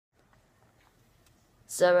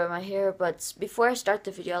my hair. But before I start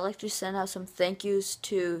the video, I'd like to send out some thank yous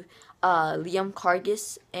to Liam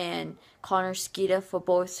Cargis and Connor Skeeta for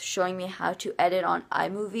both showing me how to edit on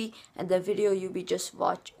iMovie, and the video you'll be just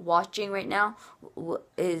watching right now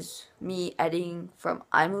is me editing from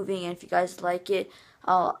iMovie. And if you guys like it,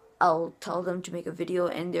 I'll tell them to make a video,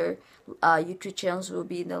 and their YouTube channels will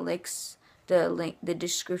be in the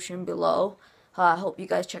description below. I hope you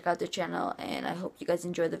guys check out the channel, and I hope you guys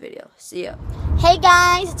enjoy the video. See ya. Hey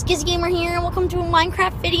guys, it's Gizzy Gamer here. Welcome to a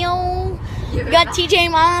Minecraft video. We got TJ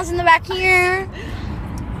Miles in the back here.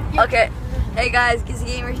 Okay. Hey guys, Gizzy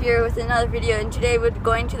Gamer here with another video, and today we're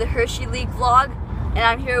going to the Hersey League vlog, and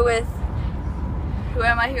I'm here with, who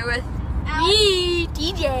am I here with? Me,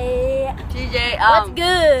 TJ. TJ. What's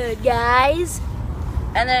good, guys?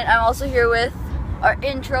 And then I'm also here with our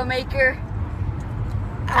intro maker,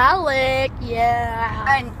 Alec.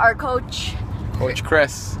 Yeah. and our coach, Coach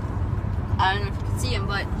Chris. I don't know if you can see him,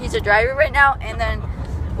 but he's a driver right now. And then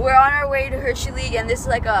we're on our way to Hersey League, and this is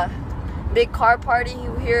like a big car party.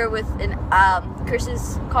 We're here with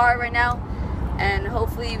Chris's car right now, and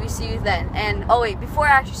hopefully we see you then. And oh wait, before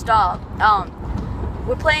I actually stop,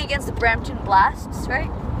 we're playing against the Brampton Blasts, right?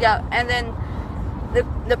 Yeah. And then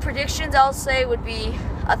the predictions I'll say would be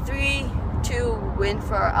a 3-2 win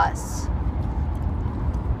for us.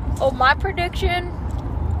 Oh, my prediction?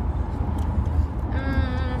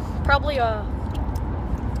 Probably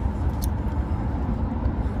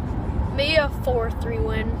maybe a 4-3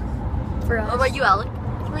 win for us. What about you, Alec?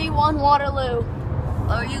 3-1 Waterloo.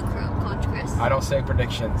 What are you, Coach Chris? I don't say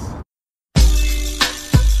predictions.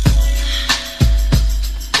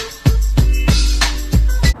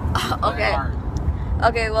 Okay.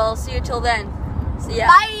 Okay, well, see you till then. See ya.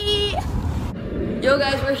 Bye! Yo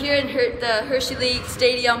guys, we're here in the Hersey League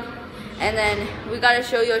Stadium, and then we gotta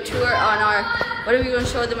show you a tour on our, what are we gonna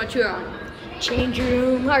show them a tour on? Change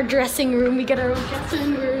room, our dressing room. We got our own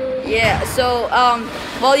dressing room. Yeah, so,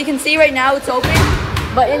 well, you can see right now it's open,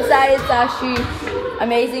 but inside it's actually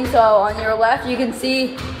amazing. So on your left, you can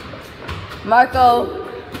see Marco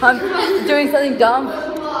doing something dumb.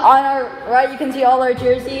 On our right, you can see all our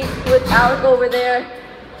jerseys with Alec over there,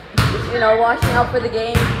 you know, washing up for the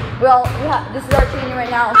game. Well, this is our training right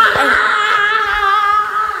now. And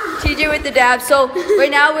TJ with the dab. So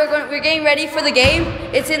right now we're getting ready for the game.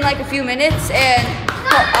 It's in like a few minutes, and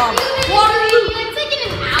Waterloo! It's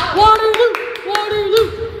taking an hour.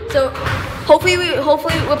 Waterloo! So hopefully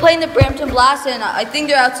we're playing the Brampton Blast, and I think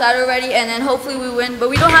they're outside already, and then hopefully we win. But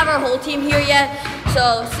we don't have our whole team here yet.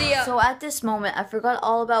 So see ya. So at this moment, I forgot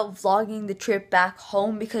all about vlogging the trip back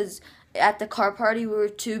home because at the car party we were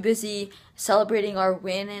too busy celebrating our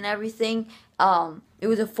win and everything. It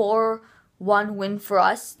was a 4-1 win for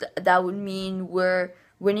us. That would mean we're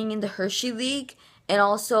winning in the Hersey League, and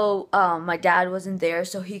also my dad wasn't there,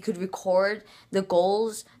 so he could record the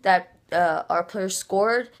goals that our players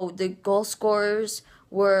scored. The goal scorers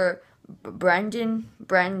were Brandon,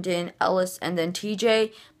 Ellis, and then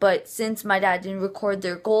TJ. But since my dad didn't record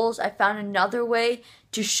their goals, I found another way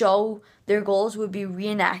to show their goals would be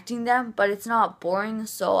reenacting them, but it's not boring,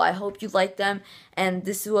 so I hope you like them. And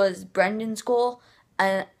this was Brendan's goal,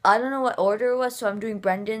 and I don't know what order it was, so I'm doing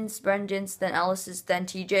Brendan's, then Ellis's, then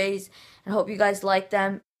TJ's, and hope you guys like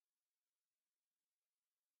them.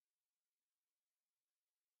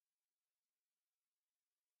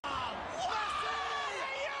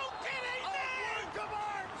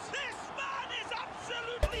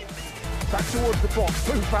 Back towards the box,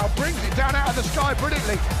 Poufal brings it down out of the sky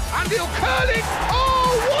brilliantly, and he'll curl it.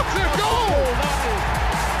 Oh, what a goal!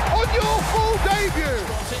 On your full debut.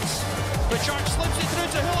 Richard slips it through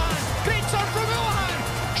to Houlihan. Great turn from Houlihan.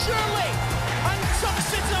 Surely, and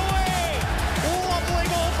tucks it away. Lovely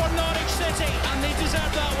goal for Norwich City, and they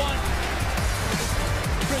deserve that one.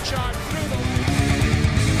 Richard through the line.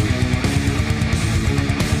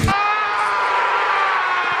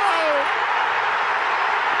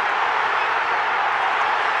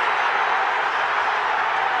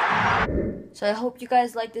 So I hope you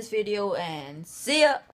guys like this video, and see ya!